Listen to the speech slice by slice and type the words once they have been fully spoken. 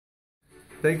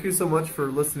Thank you so much for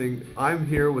listening. I'm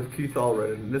here with Keith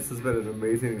Allred, and this has been an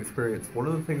amazing experience. One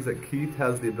of the things that Keith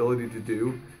has the ability to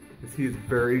do is he is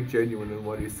very genuine in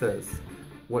what he says.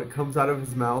 What comes out of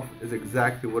his mouth is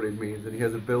exactly what he means, and he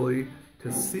has the ability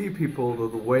to see people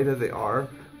the way that they are,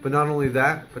 but not only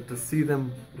that, but to see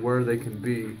them where they can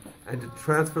be, and to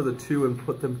transfer the two and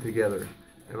put them together.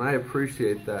 And I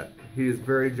appreciate that. He is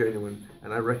very genuine,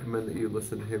 and I recommend that you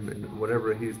listen to him in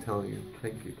whatever he's telling you.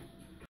 Thank you.